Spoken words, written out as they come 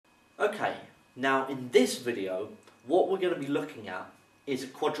Okay, now in this video, what we're going to be looking at is a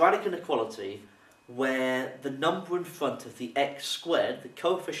quadratic inequality where the number in front of the x squared, the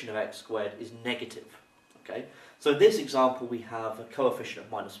coefficient of x squared, is negative. Okay, so in this example we have a coefficient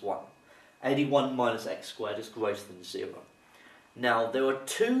of -1. 81 minus x squared is greater than 0. Now there are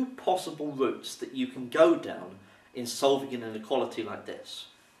two possible routes that you can go down in solving an inequality like this.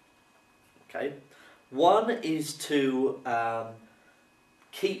 Okay, one is to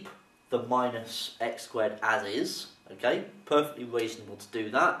keep the minus x squared as is, okay, perfectly reasonable to do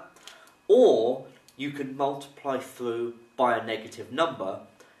that, or you can multiply through by a negative number,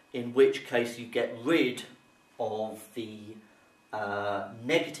 in which case you get rid of the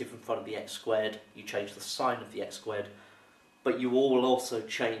negative in front of the x squared, you change the sign of the x squared, but you will also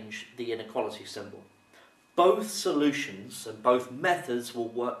change the inequality symbol. Both solutions and both methods will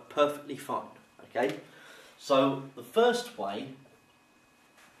work perfectly fine, okay? So the first way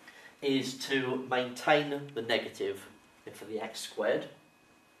is to maintain the negative for the x squared,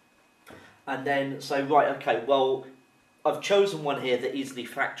 and then say, right, okay, well, I've chosen one here that easily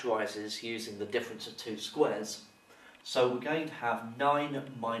factorises using the difference of two squares. So we're going to have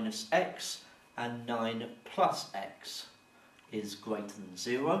 9 minus x and 9 plus x is greater than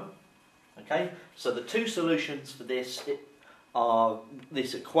 0. Okay, so the two solutions for this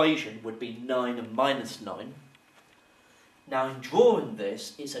this equation would be 9 minus 9. Now in drawing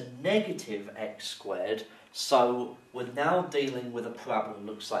this, it's a negative x squared, so we're now dealing with a parabola that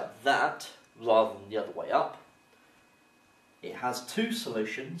looks like that, rather than the other way up. It has two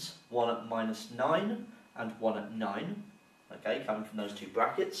solutions, one at -9 and one at 9, okay, coming from those two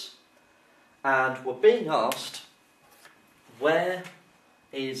brackets. And we're being asked, where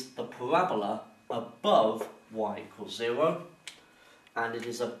is the parabola above y equals 0? And it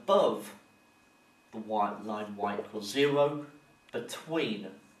is above the line y equals 0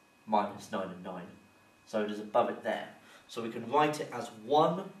 between -9 and 9. So it is above it there. So we can write it as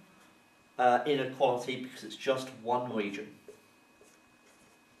one inequality because it's just one region.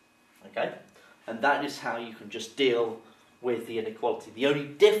 Okay? And that is how you can just deal with the inequality. The only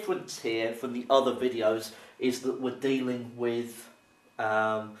difference here from the other videos is that we're dealing with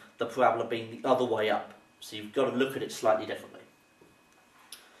the parabola being the other way up. So you've got to look at it slightly differently.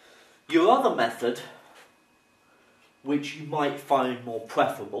 Your other method, which you might find more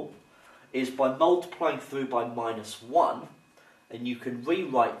preferable, is by multiplying through by -1, and you can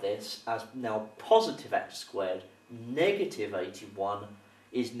rewrite this as now positive x squared negative 81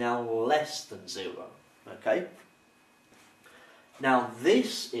 is now less than 0. Okay? Now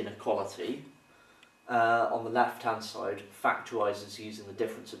this inequality on the left hand side factorises using the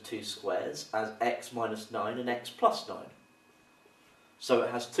difference of two squares as x minus 9 and x plus 9. So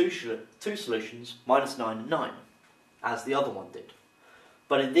it has two solutions, -9 and 9, as the other one did.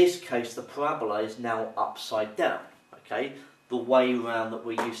 But in this case the parabola is now upside down, okay, the way round that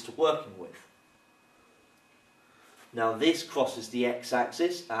we're used to working with. Now this crosses the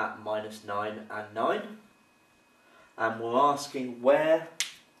x-axis at -9 and 9, and we're asking where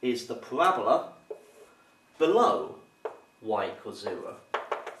is the parabola below y equals 0.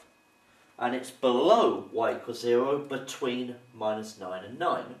 And it's below y equals 0 between -9 and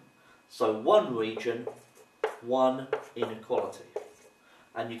 9. So one region, one inequality.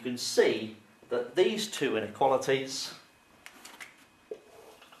 And you can see that these two inequalities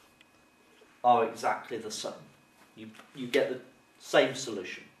are exactly the same. You get the same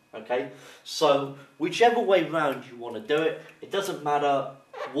solution, okay? So whichever way round you want to do it, it doesn't matter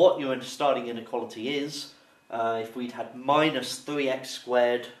what your starting inequality is. If we'd had -3x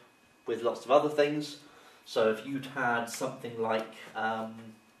squared with lots of other things, so if you'd had something like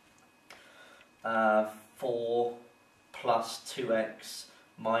 4 plus 2x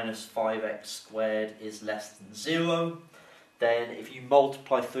minus 5x squared is less than 0, then if you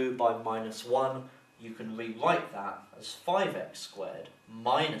multiply through by -1, you can rewrite that as 5x squared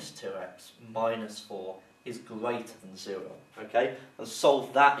minus 2x minus 4 is greater than 0, okay? And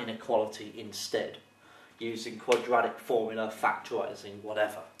solve that inequality instead, using quadratic formula, factorising,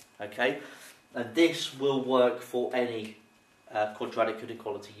 whatever, okay? And this will work for any quadratic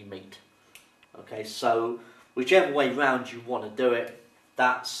inequality you meet, okay? So whichever way round you want to do it,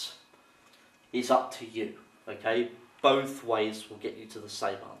 is up to you, okay? Both ways will get you to the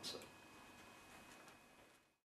same answer.